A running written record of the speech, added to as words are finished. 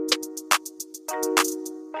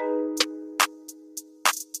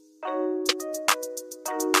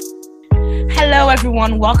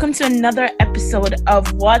everyone. Welcome to another episode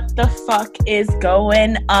of What the Fuck is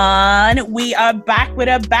Going On. We are back with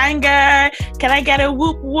a banger. Can I get a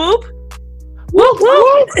whoop whoop? Whoop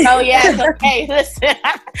whoop. Oh yes, okay, listen.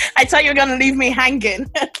 I thought you were gonna leave me hanging.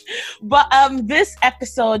 But this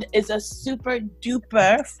episode is a super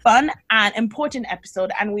duper fun and important episode,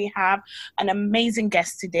 and we have an amazing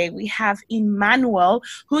guest today. We have Emmanuel,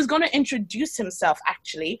 who's gonna introduce himself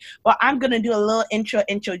actually, but I'm gonna do a little intro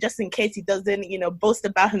just in case he doesn't, boast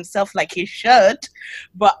about himself like he should.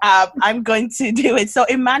 But I'm going to do it. So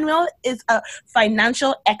Emmanuel is a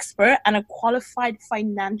financial expert and a qualified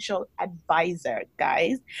financial advisor,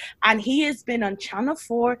 guys, and he has been on Channel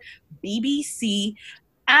 4, BBC,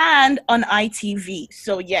 and on ITV.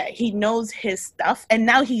 So yeah, he knows his stuff, and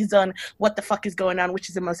now he's on What the Fuck is Going On, which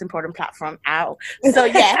is the most important platform. Ow. So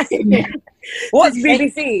yeah. What's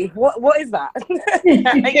BBC? What is that?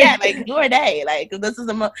 Yeah, like who are they? Like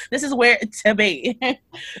this is where it to be.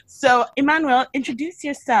 So Emmanuel, introduce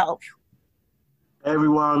yourself. Hey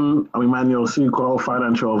everyone, I'm Emmanuel Suko,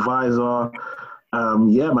 financial advisor.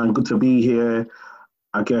 Yeah, man, good to be here.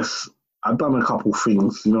 I guess I've done a couple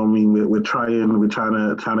things. You know what I mean? We're trying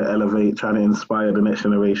to elevate, trying to inspire the next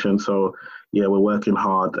generation. So yeah, we're working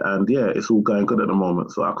hard, and yeah, it's all going good at the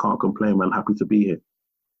moment. So I can't complain, man. Happy to be here.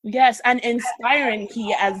 Yes, and inspiring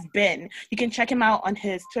he has been. You can check him out on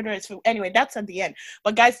his Twitter. Anyway, that's at the end.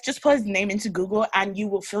 But guys, just put his name into Google and you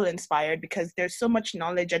will feel inspired because there's so much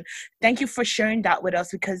knowledge. And thank you for sharing that with us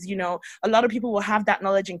because, a lot of people will have that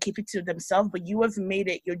knowledge and keep it to themselves, but you have made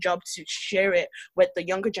it your job to share it with the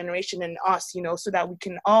younger generation and us, so that we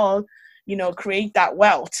can all, create that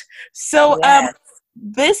wealth. So Yes.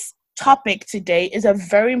 This topic today is a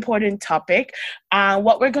very important topic.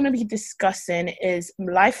 What we're going to be discussing is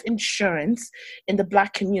life insurance in the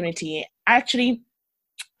Black community, actually,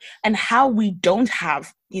 and how we don't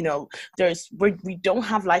have, we don't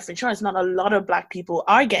have life insurance. Not a lot of Black people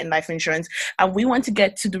are getting life insurance, and we want to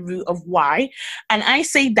get to the root of why. And I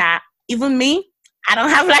say that even me, I don't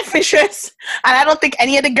have life insurance, and I don't think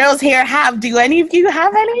any of the girls here have. Do any of you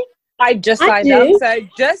have any? I just signed up, so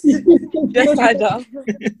just signed up.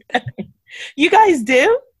 You guys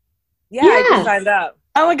do? Yeah, I just signed up.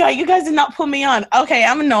 Oh my God, you guys did not put me on. Okay,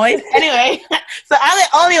 I'm annoyed. Anyway, so I'm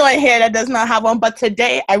the only one here that does not have one, but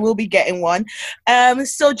today I will be getting one.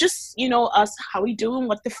 So just, us, how we doing,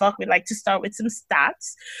 what the fuck, we'd like to start with some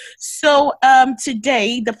stats. So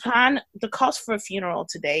today, the cost for a funeral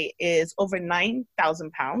today is over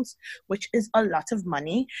 £9,000, which is a lot of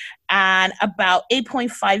money. And about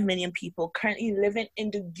 8.5 million people currently living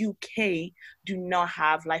in the UK do not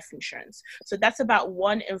have life insurance. So that's about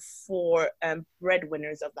 1 in 4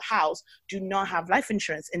 breadwinners of the house do not have life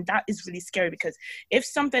insurance. And that is really scary because if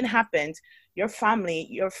something happens, your family,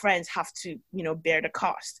 your friends have to, bear the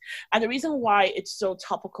cost. And the reason why it's so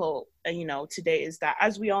topical, today is that,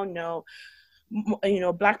 as we all know,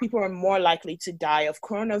 Black people are more likely to die of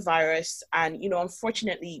coronavirus. And,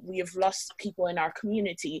 unfortunately, we have lost people in our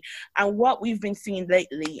community. And what we've been seeing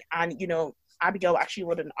lately, and, Abigail actually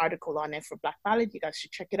wrote an article on it for Black Ballad, you guys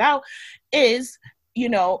should check it out, is, we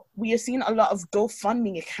are seeing a lot of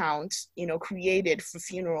GoFundMe accounts, created for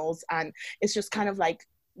funerals. And it's just kind of like,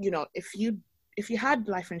 if you had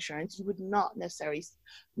life insurance, you would not necessarily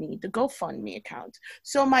need the GoFundMe account.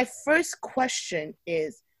 So my first question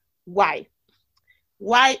is, why?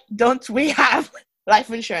 Why don't we have life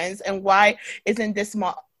insurance, and why isn't this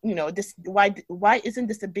why isn't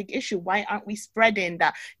this a big issue? Why aren't we spreading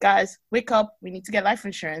that, guys, wake up, we need to get life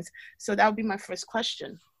insurance? So that would be my first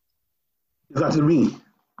question. Is that to me?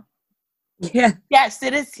 Yeah. Yes,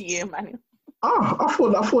 it is to you, man. Oh, I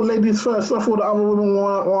thought ladies first. I thought the other women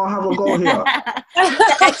want to have a go here.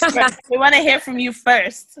 We want to hear from you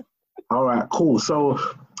first. All right, cool. So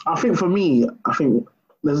I think for me,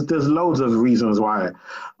 there's loads of reasons why.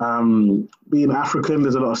 Being African,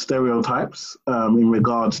 there's a lot of stereotypes in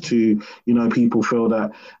regards to, people feel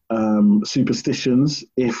that superstitions.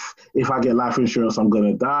 If I get life insurance, I'm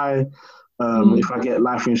gonna die. If I get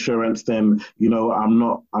life insurance, then I'm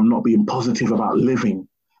not being positive about living.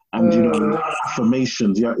 And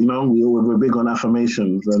affirmations. Yeah, we're big on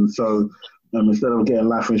affirmations, and so instead of getting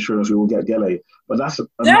life insurance, we will get gele. But that's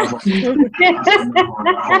another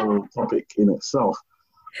whole topic in itself.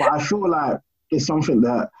 But I feel like it's something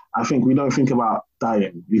that I think we don't think about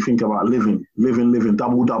dying. We think about living,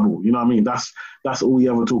 double. You know what I mean? That's all we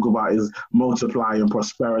ever talk about is multiplying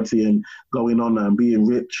prosperity and going on and being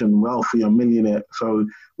rich and wealthy and millionaire. So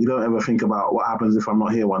we don't ever think about what happens if I'm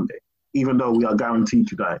not here one day, even though we are guaranteed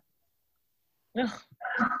to die.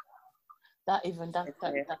 That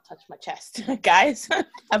touched my chest. Guys,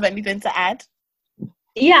 have anything to add?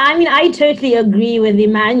 Yeah, I mean, I totally agree with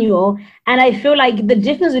Emmanuel, and I feel like the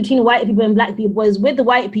difference between white people and black people is with the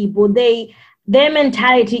white people, their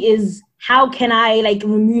mentality is how can I like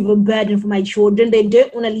remove a burden for my children? They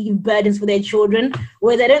don't want to leave burdens for their children.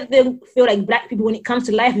 Whereas I don't feel like black people, when it comes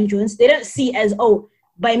to life insurance, they don't see it as, oh,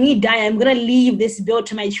 by me dying, I'm gonna leave this bill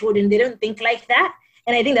to my children. They don't think like that.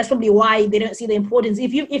 And I think that's probably why they don't see the importance.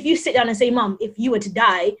 If you sit down and say, Mom, if you were to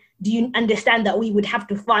die, do you understand that we would have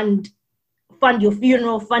to fund your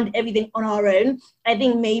funeral, fund everything on our own? I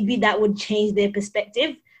think maybe that would change their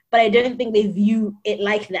perspective, but I don't think they view it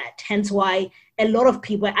like that. Hence why a lot of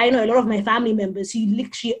people, I know a lot of my family members who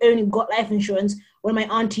literally only got life insurance when my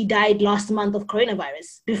auntie died last month of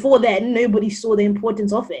coronavirus. Before then, nobody saw the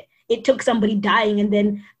importance of it. It took somebody dying and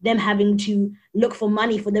then them having to look for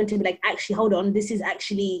money for them to be like, actually, hold on, this is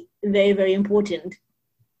actually very, very important.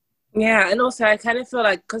 Yeah, and also I kind of feel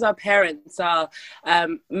like because our parents are,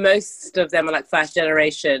 most of them are like first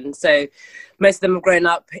generation, so most of them have grown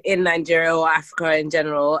up in Nigeria or Africa in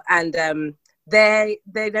general, and they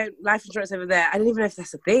don't life insurance over there. I don't even know if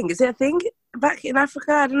that's a thing. Is it a thing back in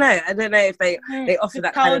Africa? I don't know if they offer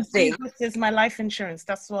that kind of thing. Jesus is my life insurance.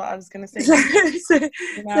 That's what I was gonna say.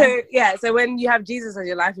 So when you have Jesus as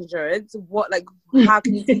your life insurance, how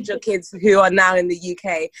can you teach your kids who are now in the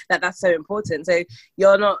UK that that's so important? So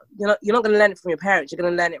you're not going to learn it from your parents. You're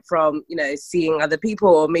going to learn it from seeing other people,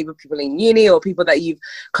 or maybe people in uni, or people that you've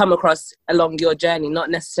come across along your journey, not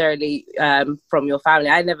necessarily from your family.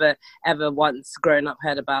 I never ever once growing up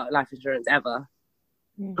heard about life insurance ever.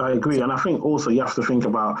 I agree, and I think also you have to think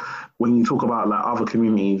about when you talk about like other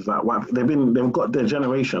communities, like they've got their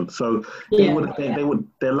generation, so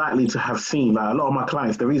they're likely to have seen, like a lot of my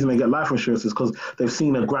clients, the reason they get life insurance is because they've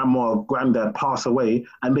seen a grandma or granddad pass away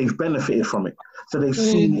and they've benefited from it. So they've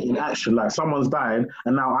seen it in action, like someone's dying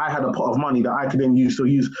and now I had a pot of money that I could then use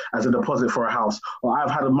as a deposit for a house, or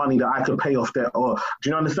I've had a money that I could pay off debt, or do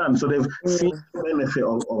you understand? So they've seen the benefit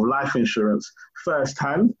of life insurance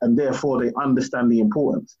firsthand, and therefore they understand the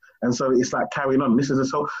importance. And so it's like carrying on. This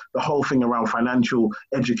is the whole thing around financial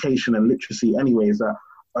education and literacy anyway, is that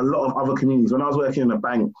a lot of other communities, when I was working in a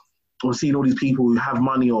bank, I was seeing all these people who have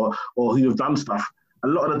money or who have done stuff, a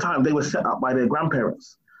lot of the time they were set up by their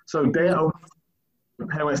grandparents. So their own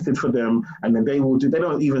parents did for them, and then they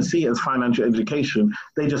don't even see it as financial education.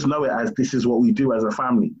 They just know it as, this is what we do as a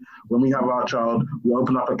family. When we have our child, we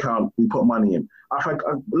open up an account, we put money in. I think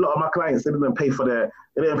a lot of my clients, they didn't pay for their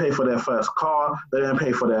first car, they didn't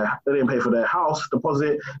pay for their house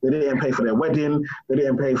deposit, they didn't pay for their wedding, they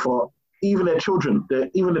didn't pay for even their children.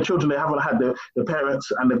 Even the children they haven't had, the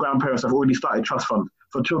parents and the grandparents have already started trust fund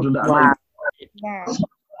for children that are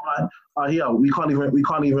here.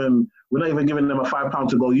 We're not even giving them a £5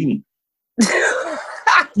 to go uni.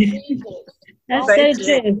 That's so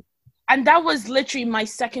true. And that was literally my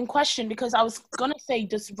second question, because I was going to say,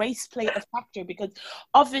 does race play a factor? Because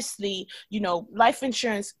obviously, life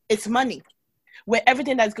insurance, it's money. Where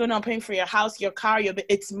everything that's going on, paying for your house, your car,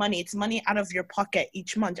 it's money. It's money out of your pocket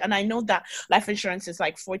each month. And I know that life insurance is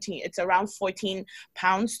like it's around £14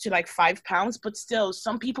 to like £5, but still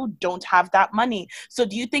some people don't have that money. So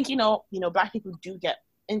do you think, Black people do get,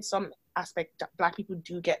 in some aspect, Black people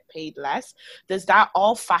do get paid less? Does that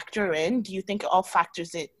all factor in? Do you think it all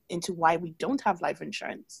factors into why we don't have life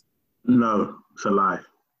insurance? No, it's a lie.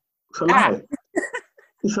 It's a lie.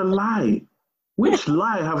 It's a lie. Which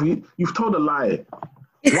lie have you've told a lie?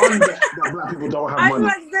 One, that Black people don't have money. I was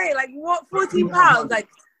about to say, like, what, £14? Like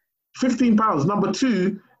 £15. Number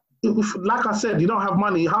two, like I said, you don't have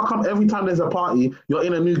money. How come every time there's a party, you're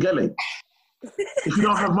in a new gele? If you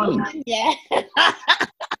don't have money. Yeah.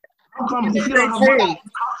 How come if you don't have money,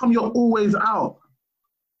 how come you're always out?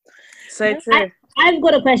 So true. I've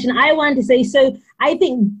got a question. I want to say, so I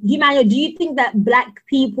think, Emmanuel, do you think that Black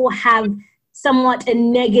people have somewhat a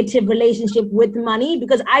negative relationship with money?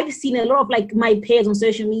 Because I've seen a lot of like my peers on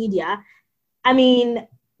social media. I mean,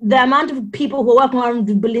 the amount of people who are working around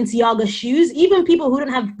with Balenciaga shoes, even people who don't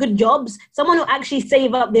have good jobs, someone who actually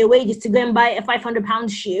save up their wages to go and buy a £500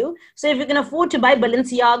 shoe. So if you can afford to buy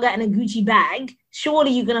Balenciaga and a Gucci bag,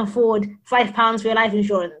 surely you can afford £5 for your life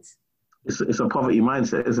insurance. It's a poverty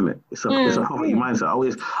mindset, isn't it? It's a poverty mindset.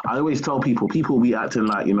 I always tell people will be acting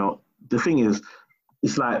like, the thing is,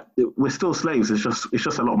 it's like we're still slaves. It's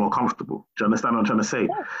just a lot more comfortable. Do you understand what I'm trying to say?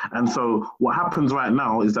 And so what happens right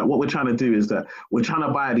now is that what we're trying to do is that we're trying to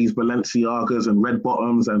buy these Balenciagas and red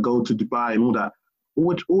bottoms and go to Dubai and all that.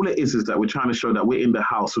 All it is that we're trying to show that we're in the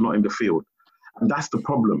house, we're not in the field. And that's the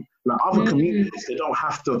problem. Like other communities, they don't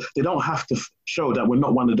have to show that we're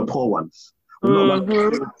not one of the poor ones. We're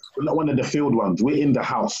not one of the field ones. We're in the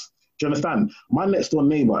house. Do you understand? My next door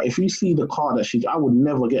neighbor, if you see the car that I would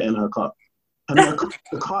never get in her car. And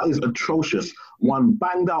the car is atrocious. One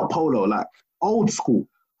banged out Polo, like old school,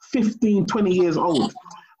 15, 20 years old.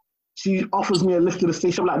 She offers me a lift to the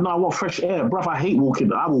station. I'm like, no, I want fresh air. Bruv, I hate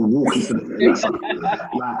walking. I will walk instead of getting that car.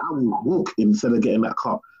 Like, I will walk instead of getting that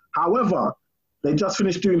car. However, they just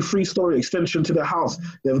finished doing 3-story extension to their house.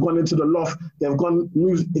 They've gone into the loft. They've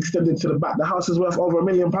moved, extended to the back. The house is worth over £1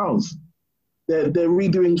 million. They're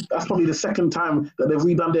redoing, that's probably the second time that they've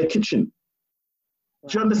redone their kitchen.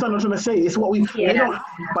 Do you understand what I'm trying to say? It's what we,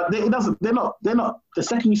 but they're not, the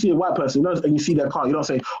second you see a white person, and you see their car, you don't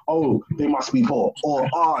say, oh, they must be poor, or,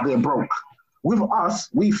 they're broke. With us,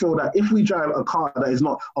 we feel that if we drive a car that is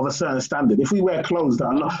not of a certain standard, if we wear clothes that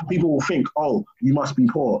are not, people will think, oh, you must be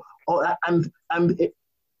poor.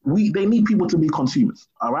 They need people to be consumers,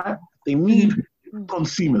 all right? They need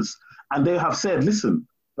consumers. And they have said, listen,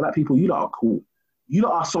 black people, you lot are cool. You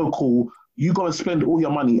lot are so cool. You go and spend all your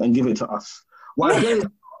money and give it to us. While they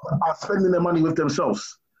are spending their money with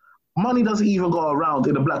themselves. Money doesn't even go around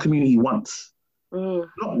in the black community once.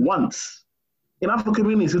 Not once. In other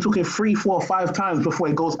communities, we're talking 3, 4, 5 times before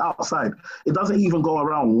it goes outside. It doesn't even go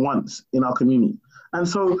around once in our community. And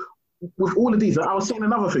so with all of these, I was saying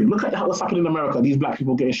another thing. Look at what's happening in America, these black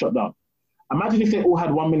people getting shut down. Imagine if they all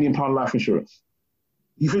had £1 million life insurance.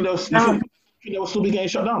 You think they'll still be getting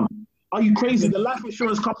shut down? Are you crazy? The life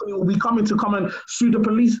insurance company will be coming to come and sue the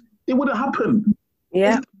police. It wouldn't happen.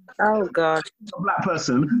 Yeah. Oh, God. A black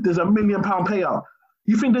person, there's £1 million payout.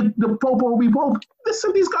 You think that the Pope will be Pope?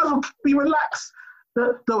 Listen, these guys will be relaxed.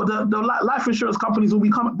 The life insurance companies will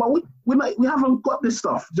be coming, but we haven't got this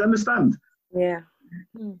stuff. Do you understand? Yeah.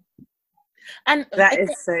 And that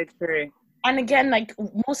is so true. And again, like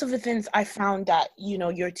most of the things I found that,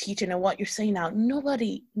 you're teaching and what you're saying now,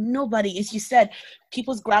 nobody, as you said,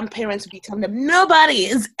 people's grandparents would be telling them, nobody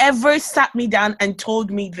has ever sat me down and told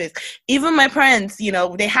me this. Even my parents,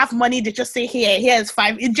 they have money, they just say, here's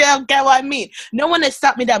 5, you get what I mean? No one has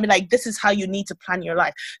sat me down and be like, this is how you need to plan your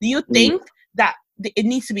life. Do you think that it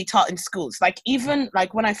needs to be taught in schools? Like even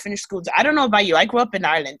like when I finished school, I don't know about you, I grew up in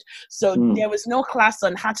Ireland, so there was no class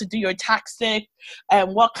on how to do your taxes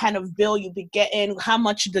and what kind of bill you'll be getting, how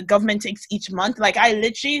much the government takes each month. Like I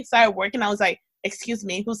literally started working, I was like, excuse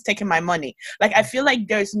me, who's taking my money? Like I feel like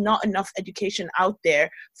there's not enough education out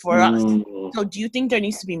there for us. So do you think there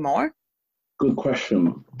needs to be more? Good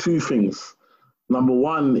question. 2 things. Number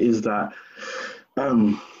 1 is that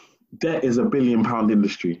debt is a £1 billion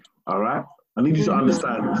industry, all right? I need you to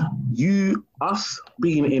understand, us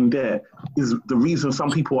being in debt is the reason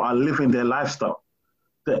some people are living their lifestyle.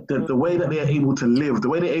 The way that they're able to live, the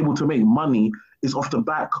way they're able to make money is off the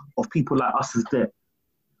back of people like us' debt.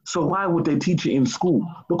 So why would they teach it in school?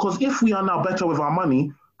 Because if we are now better with our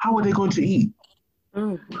money, how are they going to eat?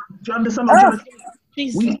 Do you understand what I'm trying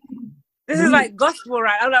to say? This is like gospel,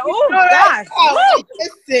 right? I'm like, oh, gosh.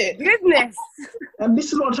 Goodness. And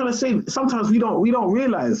this is what I'm trying to say. Sometimes we don't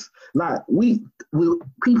realize, like,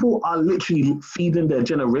 people are literally feeding their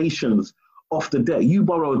generations off the debt. You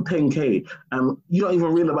borrowed 10K and you don't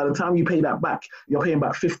even realize by the time you pay that back, you're paying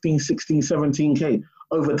back 15, 16, 17K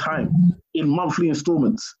over time in monthly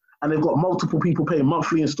installments. And they've got multiple people paying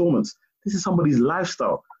monthly installments. This is somebody's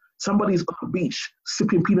lifestyle. Somebody's on the beach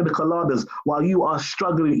sipping pina coladas while you are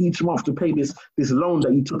struggling each month to pay this loan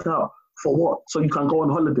that you took out. For what? So you can go on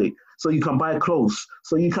holiday, so you can buy clothes,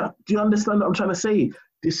 so you can. Do you understand what I'm trying to say?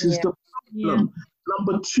 This is the problem.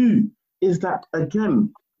 Number 2 is that,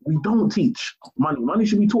 again, we don't teach money. Money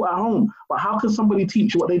should be taught at home. But how can somebody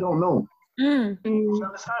teach what they don't know? You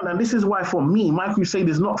understand? And this is why, for me, my crusade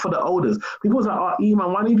is not for the elders. People say,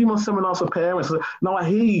 Iman, why do you do more seminars for parents? Now I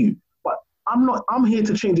hear you. I'm here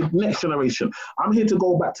to change the next generation. I'm here to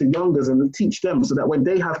go back to youngers and teach them so that when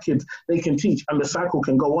they have kids, they can teach and the cycle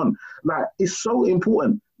can go on. Like, it's so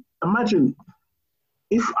important. Imagine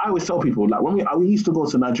if I always tell people, like, when we used to go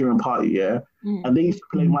to a Nigerian party, and they used to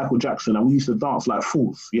play Michael Jackson and we used to dance like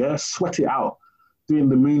fools, sweat it out, doing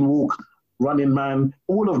the moonwalk, Running Man,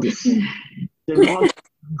 all of this. Then £5,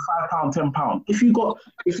 £10. If you got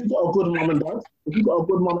a good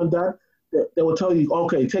mom and dad, they will tell you,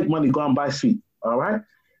 okay, take money, go and buy sweet, all right?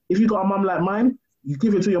 If you got a mom like mine, you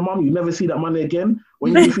give it to your mom, you never see that money again.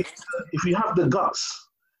 If you have the guts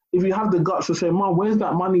to say, Mom, where's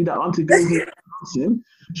that money that auntie gave me?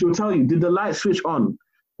 She'll tell you, did the light switch on?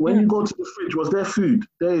 When you go to the fridge, was there food?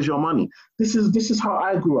 There is your money. This is how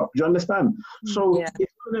I grew up. Do you understand? So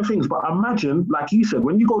it's one of them things. But imagine, like you said,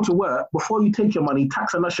 when you go to work, before you take your money,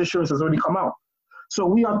 tax and national insurance has already come out. So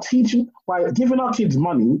we are teaching, by giving our kids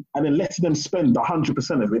money and then letting them spend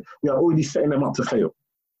 100% of it, we are already setting them up to fail.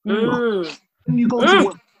 When you go to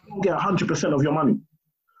work, you don't get 100% of your money.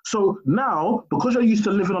 So now, because you're used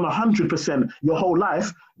to living on 100% your whole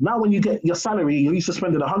life, now when you get your salary, you're used to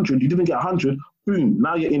spending 100, you didn't get 100, boom,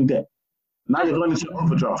 now you're in debt. Now you're going into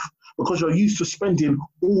overdraft because you're used to spending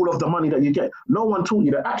all of the money that you get. No one taught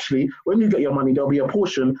you that actually, when you get your money, there'll be a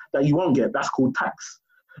portion that you won't get. That's called tax.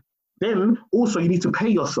 Then also you need to pay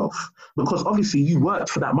yourself because obviously you worked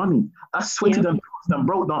for that money. I sweated and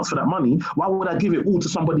broke dance for that money. Why would I give it all to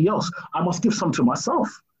somebody else? I must give some to myself.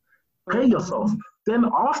 Pay yourself. Then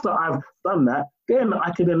after I've done that, then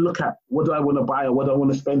I can then look at what do I want to buy or what do I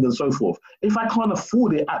want to spend and so forth. If I can't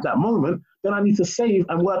afford it at that moment, then I need to save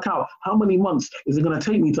and work out how many months is it going to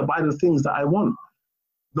take me to buy the things that I want.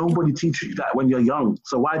 Nobody teaches you that when you're young.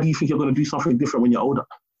 So why do you think you're going to do something different when you're older?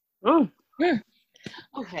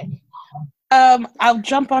 Okay. I'll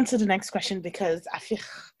jump on to the next question because I feel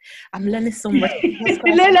I'm learning so much.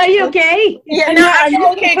 Lola, are you okay? Yeah, no, I'm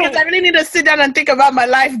okay because I really need to sit down and think about my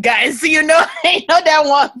life, guys. You know that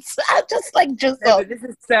once. I just but this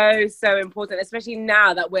is so important, especially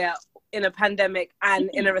now that we're in a pandemic and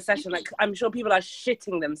in a recession. Like, I'm sure people are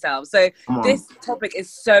shitting themselves. So this topic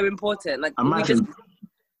is so important. Like, imagine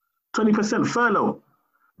 20% furlough.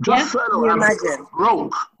 Just furlough. Imagine.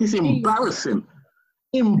 Broke. It's embarrassing.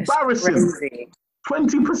 Embarrassing.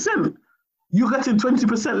 20%. You're getting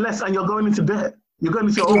 20% less and you're going into debt. You're going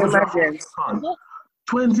into overdraft.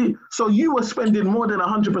 20. So you were spending more than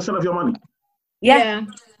 100% of your money. Yeah.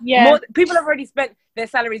 People have already spent their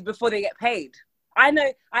salaries before they get paid. I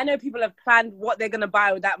know people have planned what they're gonna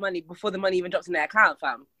buy with that money before the money even drops in their account,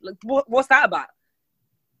 fam. Like, what's that about?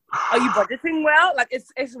 Are you budgeting well? Like,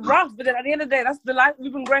 it's rough, but then at the end of the day, that's the life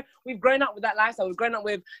we've grown up with that lifestyle. We've grown up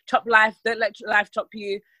with chop life, don't let life chop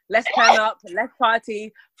you. Let's turn up, let's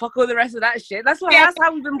party, fuck all the rest of that shit. That's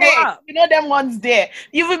how we've been brought up. You know them ones there.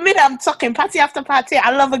 You admit I'm talking party after party.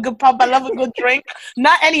 I love a good pub. I love a good drink.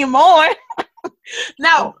 Not anymore.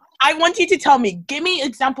 Now, I want you to tell me, give me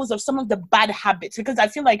examples of some of the bad habits, because I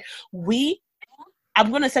feel like I'm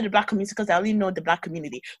going to say the Black community because I only know the Black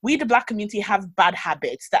community. We, the Black community, have bad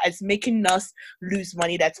habits that is making us lose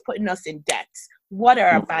money, that's putting us in debt. What are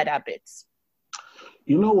our bad habits?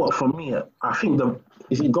 You know what, for me, I think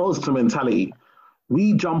it goes to mentality.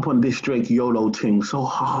 We jump on this Drake YOLO thing so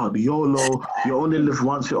hard. YOLO, you only live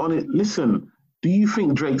once. Listen, do you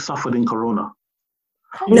think Drake suffered in Corona?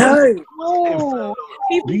 No.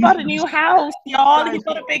 He bought a new house, y'all. He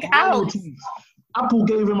bought a big house. Apple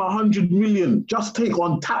gave him 100 million. Just take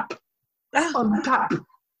on tap. On tap.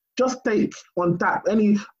 Just take on tap.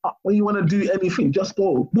 When you want to do anything, just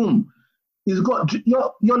go. Boom. He's got,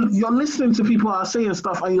 you're listening to people are saying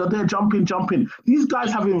stuff and you're there jumping. These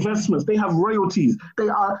guys have investments. They have royalties.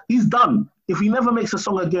 He's done. If he never makes a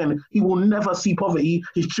song again, he will never see poverty.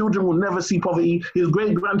 His children will never see poverty. His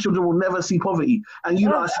great-grandchildren will never see poverty. And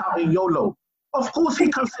you are shouting YOLO. Of course he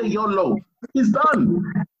can say YOLO. He's done.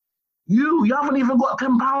 You haven't even got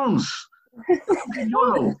 £10.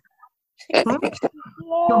 YOLO. You're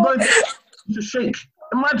going to shake.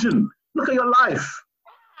 Imagine. Look at your life.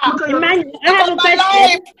 Look at my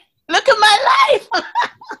life.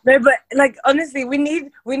 No, but like, honestly, we need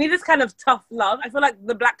this kind of tough love. I feel like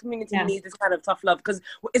the Black community needs this kind of tough love because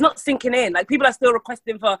it's not sinking in. Like, people are still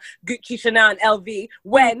requesting for Gucci, Chanel, and LV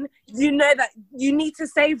when you know that you need to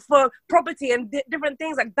save for property and different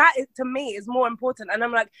things. Like, that to me is more important. And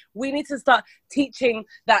I'm like, we need to start teaching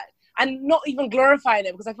that. And not even glorifying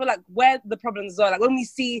it, because I feel like where the problems are, like when we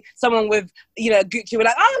see someone with, Gucci, we're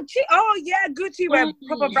like, oh yeah, Gucci, we're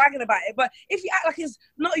proper bragging about it. But if you act like it's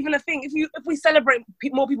not even a thing, if we celebrate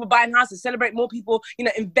more people buying houses, celebrate more people,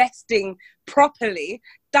 investing properly,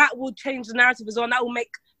 that will change the narrative as well. And that will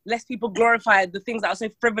make less people glorify the things that are so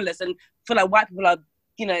frivolous and feel like white people are,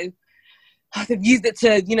 they've used it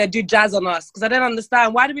to, do jazz on us. Because I don't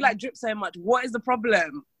understand. Why do we like drip so much? What is the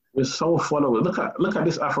problem? We're so followers. Look at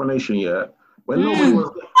this Afro Nation, yeah. When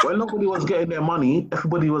nobody was getting their money,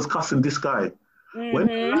 everybody was cussing this guy. When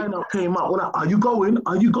the lineup came out, we're like, are you going?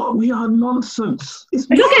 Are you going? We are nonsense.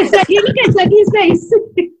 Look at Saki's face.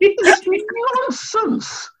 It's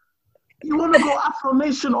nonsense. You want to go Afro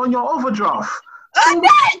Nation on your overdraft?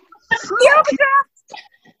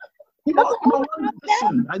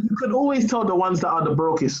 Listen, and you can always tell the ones that are the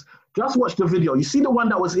brokest. Just watch the video. You see the one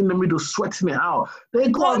that was in the middle sweating it out. They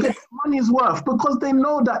got to get money's worth because they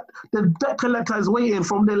know that the debt collector is waiting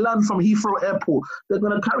from their land from Heathrow Airport. They're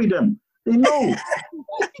going to carry them. They know.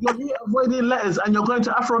 You're here avoiding letters and you're going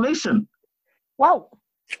to Afro Nation. Wow.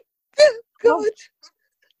 Good.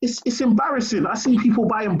 It's embarrassing. I see people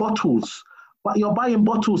buying bottles. But you're buying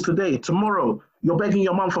bottles today. Tomorrow, you're begging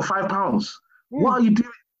your mom for £5. What are you doing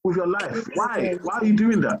with your life? Why? Why are you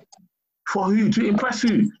doing that? For who? To impress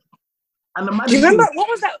who? And the Do you remember what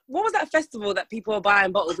was that festival that people were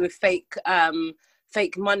buying bottles with fake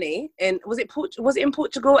money in? Was it in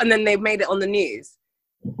Portugal? And then they made it on the news.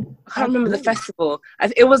 I can't remember the festival.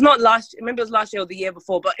 It was not last. Maybe it was last year or the year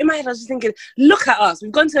before. But in my head, I was just thinking, look at us.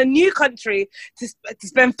 We've gone to a new country to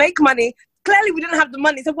spend fake money. Clearly, we didn't have the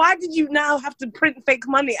money. So why did you now have to print fake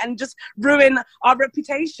money and just ruin our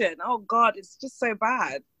reputation? Oh God, it's just so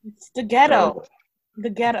bad. It's the ghetto. The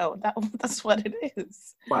ghetto. That's what it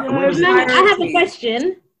is. But I have a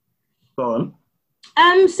question. Go on.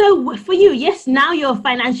 So for you, yes, now you're a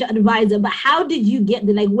financial advisor, but how did you get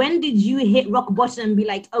there? Like, when did you hit rock bottom and be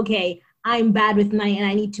like, okay, I'm bad with money and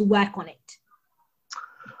I need to work on it?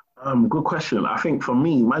 Good question. I think for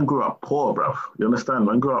me, man grew up poor, bruv. You understand?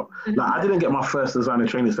 Man grew up, like, I didn't get my first designer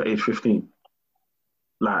training at age 15.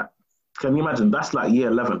 Like, can you imagine? That's like year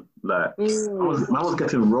 11. Like, I was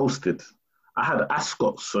getting roasted. I had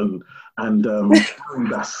ascots and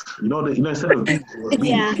gas. You know, instead of beads, it was beads.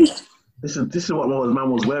 Yeah. This is what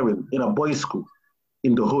man was wearing in a boys' school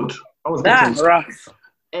in the hood. I was That's getting rough.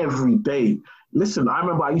 every day. Listen, I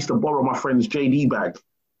remember I used to borrow my friend's JD bag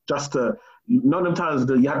just to, none of the times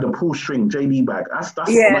you had the pull string JD bag. That's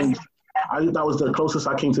Yeah. that was the closest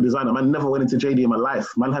I came to designer. Man never went into JD in my life.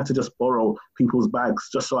 Man had to just borrow people's bags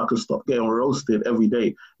just so I could stop getting roasted every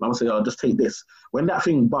day. Man would say, "Oh, just take this." When that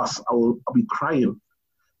thing busts, I'll be crying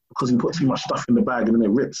because he put too much stuff in the bag and then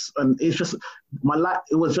it rips. And it's just my life.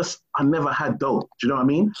 It was just I never had dough. Do you know what I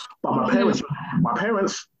mean? But my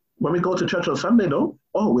parents, when we go to church on Sunday, though,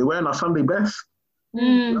 we're wearing our Sunday best.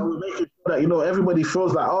 You know, we make it that, you know, everybody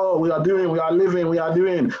feels like, we are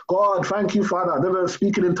doing. God, thank you, Father. They're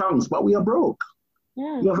speaking in tongues, but we are broke.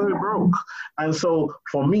 We are very broke. And so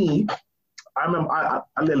for me, I remember I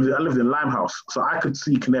lived in Limehouse, so I could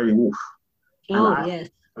see Canary Wharf. Yes.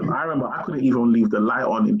 And I remember I couldn't even leave the light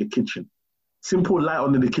on in the kitchen. Simple light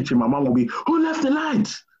on in the kitchen. My mom would be, "Who left the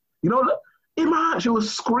light?" You know, in my heart, she would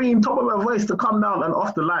scream top of her voice to come down and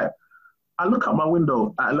off the light. I look out my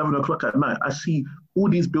window at 11 o'clock at night. I see all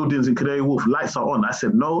these buildings in Canary Wharf, lights are on. I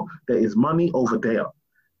said, no, there is money over there.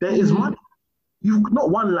 There is money. You've not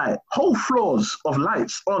one light, whole floors of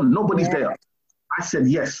lights on, nobody's there. I said,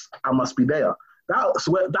 yes, I must be there.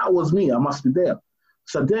 That was me, I must be there.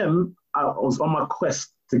 So then I was on my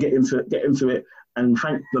quest to get into it, and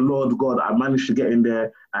thank the Lord God, I managed to get in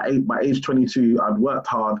there. By age 22, I'd worked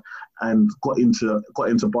hard and got into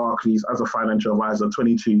Barclays as a financial advisor,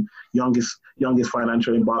 22, youngest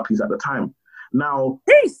financial in Barclays at the time. Now,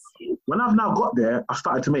 when I've now got there, I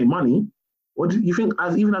started to make money. What do you think,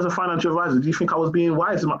 even as a financial advisor, do you think I was being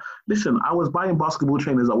wise? Listen, I was buying basketball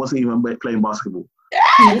trainers. I wasn't even playing basketball.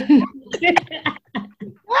 I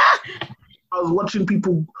was watching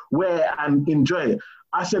people wear and enjoy it.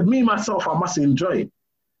 I said, me, myself, I must enjoy it.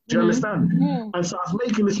 Do you understand? And so I was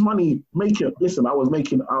making this money, I was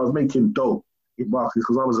making dough in Barclays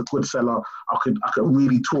because I was a good seller. I could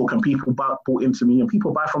really talk, and people bought into me, and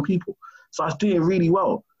people buy from people. So I was doing really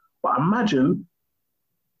well. But imagine,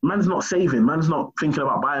 man's not saving, man's not thinking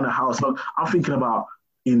about buying a house. I'm thinking about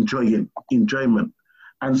enjoyment.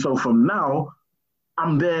 And so from now,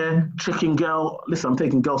 I'm there checking I'm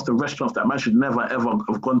taking girls to restaurants that man should never, ever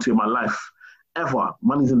have gone to in my life. Ever.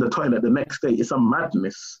 Money's in the toilet the next day. It's a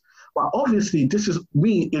madness. But obviously, this is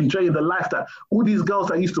me enjoying the life that all these girls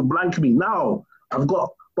that used to blank me. Now, I've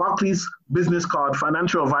got Barclays business card,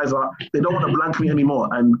 financial advisor. They don't want to blank me anymore.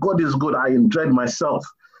 And God is good. I enjoyed myself.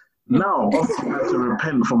 Now, obviously, I have to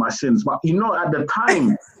repent for my sins. But you know, at the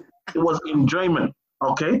time, it was enjoyment.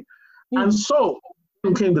 Okay? And so,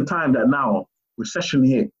 it came the time that now, recession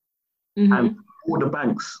hit, and all the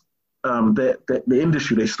banks, the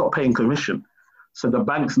industry, they stopped paying commission. So the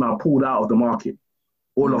banks now pulled out of the market.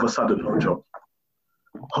 All of a sudden, no job.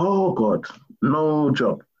 Oh God, no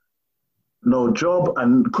job. No job,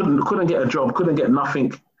 and couldn't get a job, couldn't get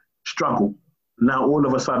nothing, struggle. Now all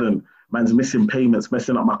of a sudden, man's missing payments,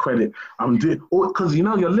 messing up my credit. I'm doing, because you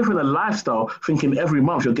know, you're living a lifestyle thinking every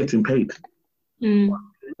month you're getting paid. You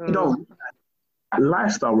know, that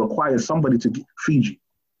lifestyle requires somebody to feed you.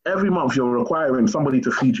 Every month you're requiring somebody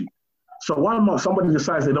to feed you. So one month somebody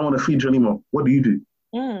decides they don't want to feed you anymore. What do you do?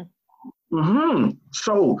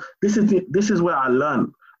 So this is where I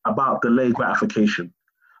learned about delayed gratification.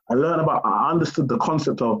 I understood the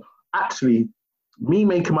concept of actually me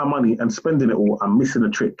making my money and spending it all. I'm missing a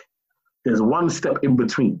trick. There's one step in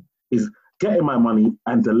between, is getting my money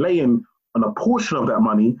and delaying on a portion of that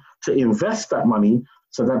money to invest that money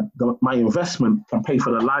so that my investment can pay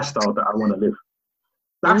for the lifestyle that I want to live.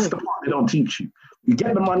 That's the part they don't teach you. You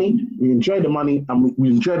get the money, we enjoy the money, and we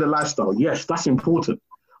enjoy the lifestyle. Yes, that's important.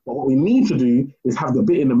 But what we need to do is have the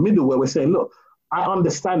bit in the middle where we're saying, look, I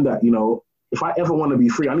understand that, you know, if I ever want to be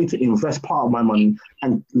free, I need to invest part of my money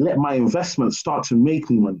and let my investments start to make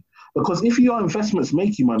me money. Because if your investments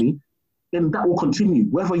make you money, then that will continue,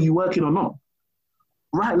 whether you're working or not.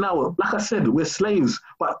 Right now, like I said, we're slaves,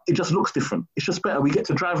 but it just looks different. It's just better. We get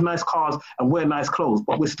to drive nice cars and wear nice clothes,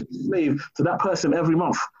 but we're still a slave to that person every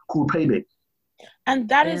month called payday. And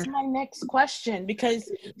that is my next question,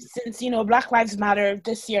 because since, you know, Black Lives Matter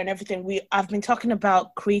this year and everything, I've been talking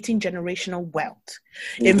about creating generational wealth,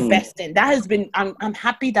 investing. That has been, I'm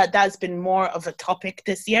happy that that's been more of a topic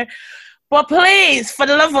this year. But please, for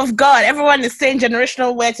the love of God, everyone is saying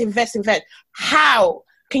generational wealth, invest. How?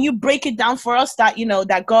 Can you break it down for us that, you know,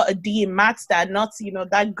 that got a D in maths, that not, you know,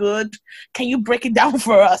 that good? Can you break it down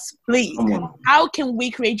for us, please? How can we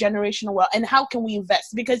create generational wealth and how can we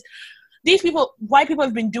invest? Because these people, white people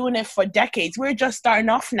have been doing it for decades. We're just starting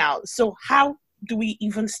off now. So how do we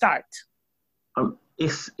even start?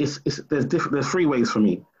 There's three ways for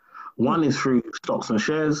me. One is through stocks and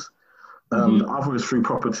shares. The other is through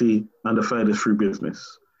property, and the third is through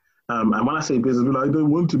business. And when I say business, I don't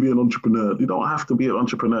want to be an entrepreneur. You don't have to be an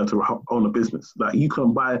entrepreneur to own a business. Like, you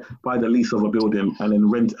can buy the lease of a building and then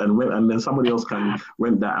rent, and then somebody else can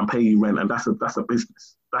rent that and pay you rent, and that's a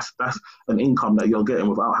business. That's an income that you're getting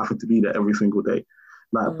without having to be there every single day.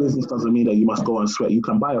 Like, business doesn't mean that you must go and sweat. You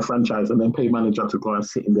can buy a franchise and then pay manager to go and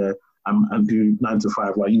sit in there and do 9 to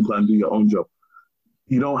 5 while you go and do your own job.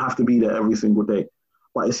 You don't have to be there every single day.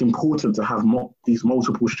 But it's important to have these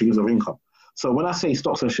multiple streams of income. So when I say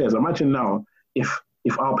stocks and shares, imagine now if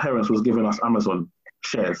our parents was giving us Amazon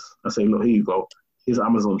shares and say, look, here you go, here's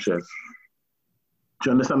Amazon shares. Do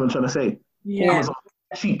you understand what I'm trying to say? Yeah. Amazon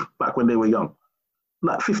was cheap back when they were young.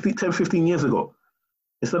 Like 10, 15 years ago.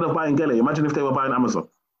 Instead of buying Gele, imagine if they were buying Amazon.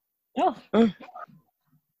 Oh.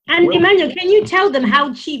 And Emmanuel, can you tell them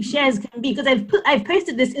how cheap shares can be? Because I've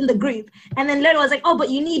posted this in the group, and then later I was like, oh, but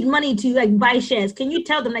you need money to like buy shares. Can you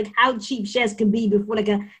tell them like how cheap shares can be before like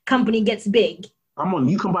a company gets big? Come on,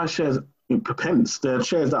 you can buy shares in pence. There are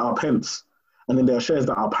shares that are pence, and then there are shares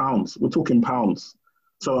that are pounds. We're talking pounds.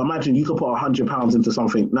 So imagine you could put £100 into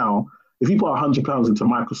something now. If you put £100 into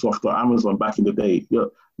Microsoft or Amazon back in the day,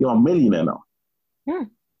 you're a millionaire now.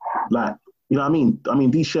 Like, you know what I mean? I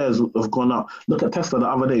mean, these shares have gone up. Look at Tesla the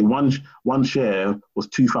other day. One share was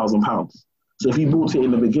 £2,000. So if you bought it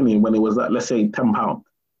in the beginning when it was at, let's say, £10,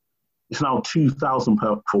 it's now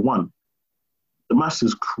 £2,000 for one. The maths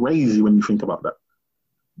is crazy when you think about that.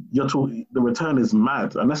 The return is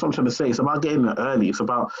mad. And that's what I'm trying to say. It's about getting it early. It's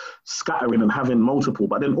about scattering and having multiple,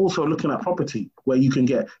 but then also looking at property where you can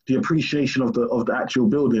get the appreciation of the actual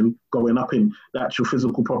building going up in the actual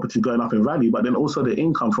physical property going up in value, but then also the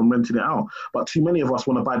income from renting it out. But too many of us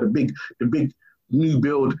want to buy the big new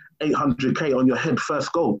build 800K on your head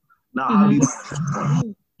first go. Now, how do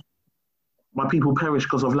you? My people perish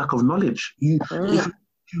because of lack of knowledge. If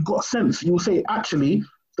you've got sense, you will say, actually,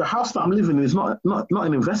 the house that I'm living in is not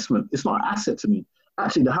an investment. It's not an asset to me.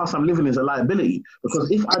 Actually, the house I'm living in is a liability, because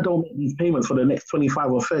if I don't make these payments for the next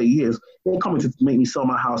 25 or 30 years, they're coming to make me sell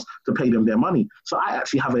my house to pay them their money. So I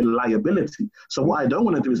actually have a liability. So what I don't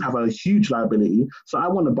want to do is have a huge liability. So I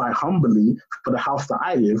want to buy humbly for the house that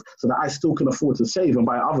I live so that I still can afford to save and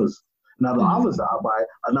buy others. Now, the others that I buy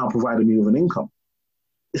are now providing me with an income.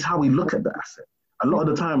 It's how we look at the asset. A lot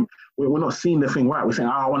of the time, we're not seeing the thing right. We're saying,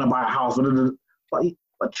 I want to buy a house.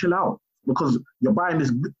 But chill out, because you're buying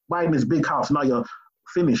this big house. Now you're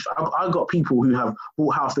finished. I got people who have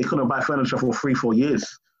bought house, they couldn't buy furniture for 3-4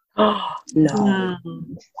 years. No.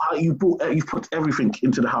 You put everything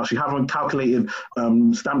into the house. You haven't calculated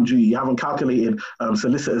stamp duty. You haven't calculated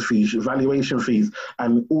solicitor's fees, valuation fees,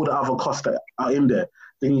 and all the other costs that are in there.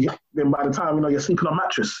 Then by the time you're sleeping on a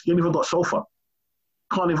mattress, you ain't even got sofa.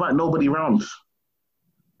 Can't invite nobody around.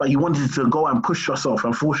 But you wanted to go and push yourself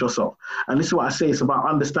and force yourself. And this is what I say, it's about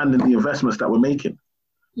understanding the investments that we're making.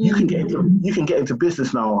 You can get into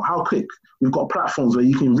business now. How quick? We've got platforms where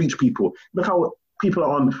you can reach people. Look how people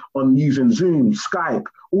are on using Zoom, Skype,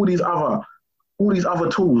 all these other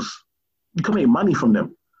tools. You can make money from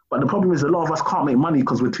them. But the problem is a lot of us can't make money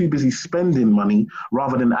because we're too busy spending money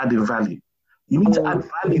rather than adding value. You need to add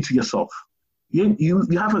value to yourself. You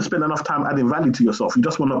haven't spent enough time adding value to yourself. You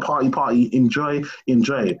just want to party, enjoy,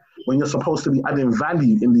 when you're supposed to be adding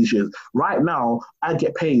value in these years. Right now, I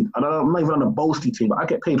get paid, and I'm not even on a boasty team, but I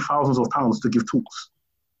get paid thousands of pounds to give talks.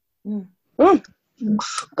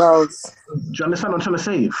 Girls. Do you understand what I'm trying to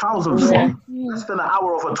say? Thousands. Less than an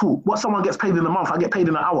hour of a talk. What someone gets paid in a month, I get paid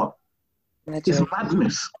in an hour. It's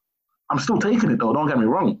madness. I'm still taking it though, don't get me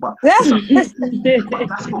wrong. But that's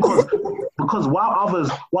because Because while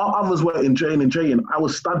others were enjoying, I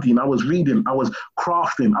was studying, I was reading, I was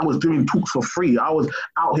crafting, I was doing talks for free. I was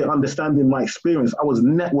out here understanding my experience. I was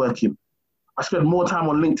networking. I spent more time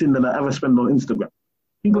on LinkedIn than I ever spend on Instagram.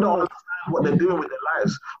 People don't understand what they're doing with their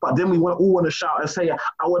lives. But then we all want to shout and say,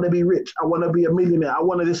 I want to be rich. I want to be a millionaire. I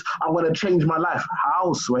want to change my life.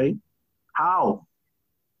 How, Sway? How?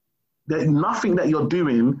 There's nothing that you're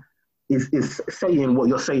doing is saying what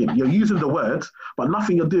you're saying. You're using the words, but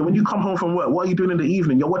nothing you're doing. When you come home from work, what are you doing in the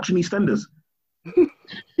evening? You're watching EastEnders.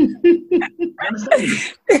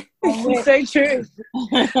 It's so true.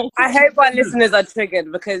 I hope our listeners are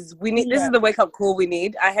triggered because we need. This is the wake up call we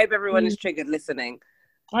need. I hope everyone is triggered listening.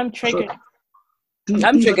 I'm triggered.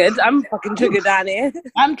 I'm triggered. I'm fucking triggered down here.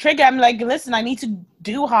 I'm triggered. I'm like, listen, I need to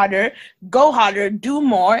do harder, go harder, do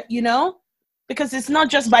more, you know? Because it's not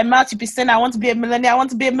just by mouth you be saying, I want to be a millionaire, I want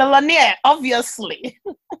to be a millionaire, obviously.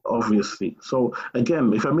 Obviously. So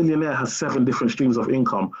again, if a millionaire has 7 different streams of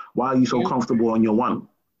income, why are you so comfortable on your one?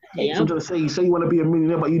 Yeah. So just say you want to be a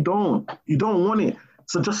millionaire, but you don't want it.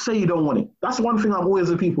 So just say you don't want it. That's one thing I've always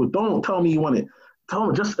said to people. Don't tell me you want it.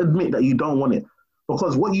 Just admit that you don't want it.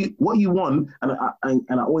 Because what you want, and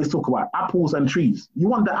I always talk about apples and trees. You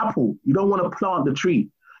want the apple. You don't want to plant the tree.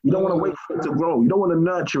 You don't want to wait for it to grow. You don't want to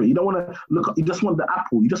nurture it. You don't want to look. You just want the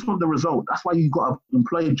apple. You just want the result. That's why you got an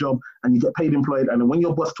employed job and you get paid employed. And then when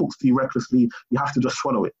your boss talks to you recklessly, you have to just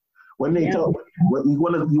swallow it. When they tell when you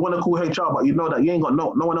want to call HR, but you know that you ain't got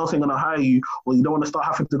no one else ain't gonna hire you, or you don't want to start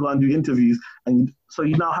having to go and do interviews, and so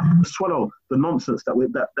you now have to swallow the nonsense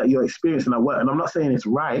that you're experiencing at work. And I'm not saying it's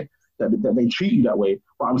right that they treat you that way,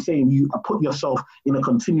 but I'm saying you put yourself in a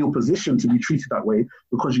continual position to be treated that way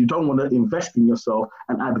because you don't want to invest in yourself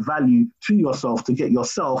and add value to yourself to get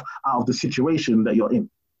yourself out of the situation that you're in.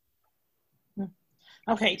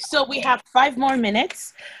 Okay, so we have 5 more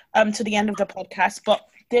minutes to the end of the podcast, but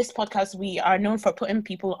this podcast, we are known for putting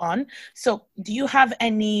people on. So do you have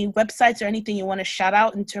any websites or anything you want to shout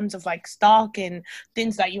out in terms of like stock and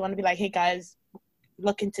things that you want to be like, hey guys,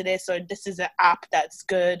 look into this, or this is an app that's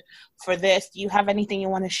good for this? Do you have anything you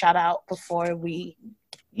want to shout out before we?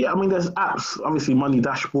 Yeah, I mean, there's apps. Obviously, Money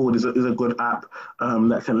Dashboard is a good app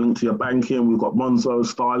that can link to your banking. We've got Monzo,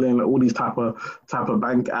 Starling, all these type of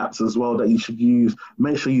bank apps as well that you should use.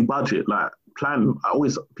 Make sure you budget, like plan.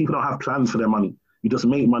 People don't have plans for their money. You just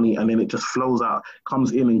make money and then it just flows out,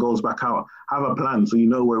 comes in and goes back out. Have a plan so you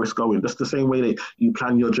know where it's going. That's the same way that you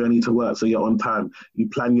plan your journey to work so you're on time. You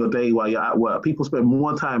plan your day while you're at work. People spend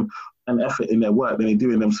more time and effort in their work than they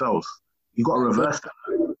do in themselves. You got to reverse that.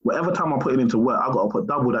 Whatever time I'm putting into work, I've got to put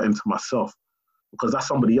double that into myself because that's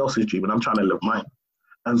somebody else's dream and I'm trying to live mine.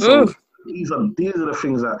 And so these are the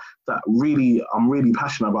things that really I'm really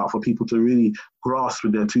passionate about for people to really grasp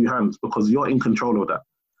with their 2 hands because you're in control of that.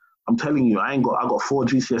 I'm telling you, I got 4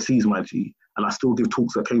 GCSEs, my G, and I still give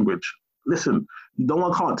talks at Cambridge. Listen, no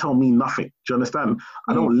one can't tell me nothing. Do you understand?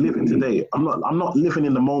 I don't live in today. I'm not living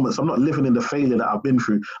in the moments. I'm not living in the failure that I've been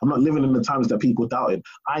through. I'm not living in the times that people doubted.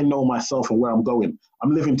 I know myself and where I'm going.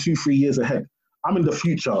 I'm living 2-3 years ahead. I'm in the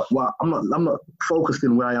future. Well, I'm not focused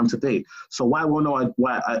in where I am today. So why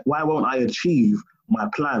won't I achieve my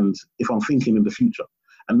plans if I'm thinking in the future?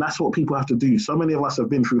 And that's what people have to do. So many of us have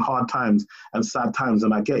been through hard times and sad times,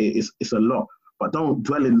 and I get it. It's a lot. But don't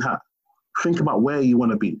dwell in that. Think about where you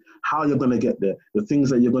want to be, how you're going to get there, the things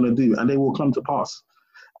that you're going to do, and they will come to pass.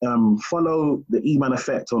 Follow the E-Man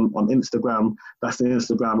Effect on Instagram. That's the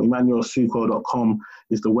Instagram. EmmanuelSuko.com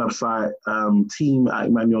is the website.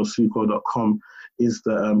 team@EmmanuelSuko.com is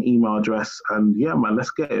the email address. And yeah, man,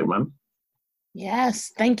 let's get it, man.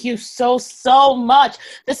 Yes, thank you so much.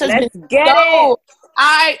 This has been so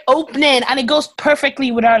eye-opening, and it goes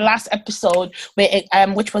perfectly with our last episode,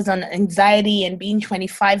 which was on anxiety and being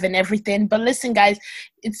 25 and everything. But listen, guys,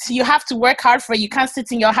 you have to work hard for it. You can't sit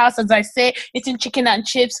in your house, as I say, eating chicken and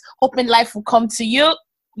chips, hoping life will come to you.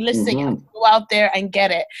 Listen, you have to go out there and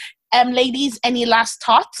get it. Ladies, any last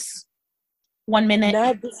thoughts? 1 minute.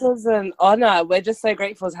 No, this was an honor. We're just so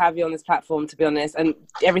grateful to have you on this platform, to be honest. And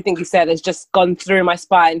everything you said has just gone through my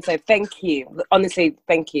spine. So thank you. Honestly,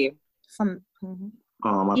 thank you.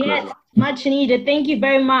 Yes, much needed. Thank you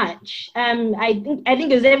very much. I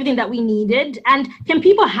think it was everything that we needed. And can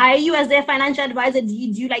people hire you as their financial advisor? Do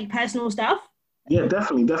you do like personal stuff? Yeah,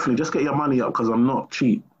 definitely. Just get your money up because I'm not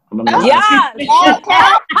cheap. Yes!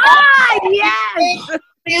 Yes!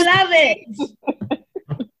 We love it.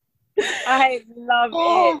 I love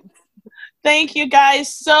it. Thank you,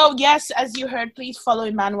 guys. So, yes, as you heard, please follow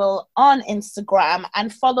Emmanuel on Instagram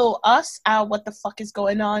and follow us at What the Fuck is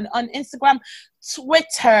Going On Instagram,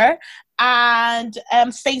 Twitter, and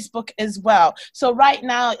Facebook as well. So right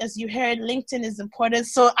now, as you heard, LinkedIn is important.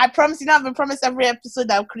 So I promise, I've been promised every episode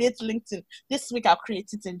that I'll create LinkedIn. This week I'll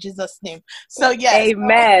create it in Jesus' name. So yes.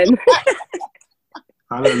 Amen.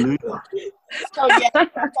 Hallelujah. So yeah,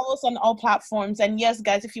 follow us on all platforms. And yes,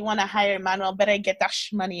 guys, if you want to hire Emmanuel, better get that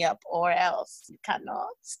money up, or else you cannot.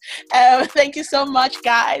 Thank you so much,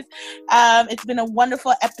 guys. It's been a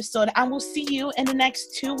wonderful episode, and we'll see you in the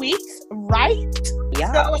next 2 weeks, right?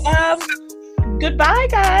 Yeah. So goodbye,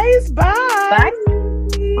 guys. Bye. Bye.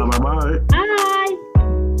 Bye. Bye.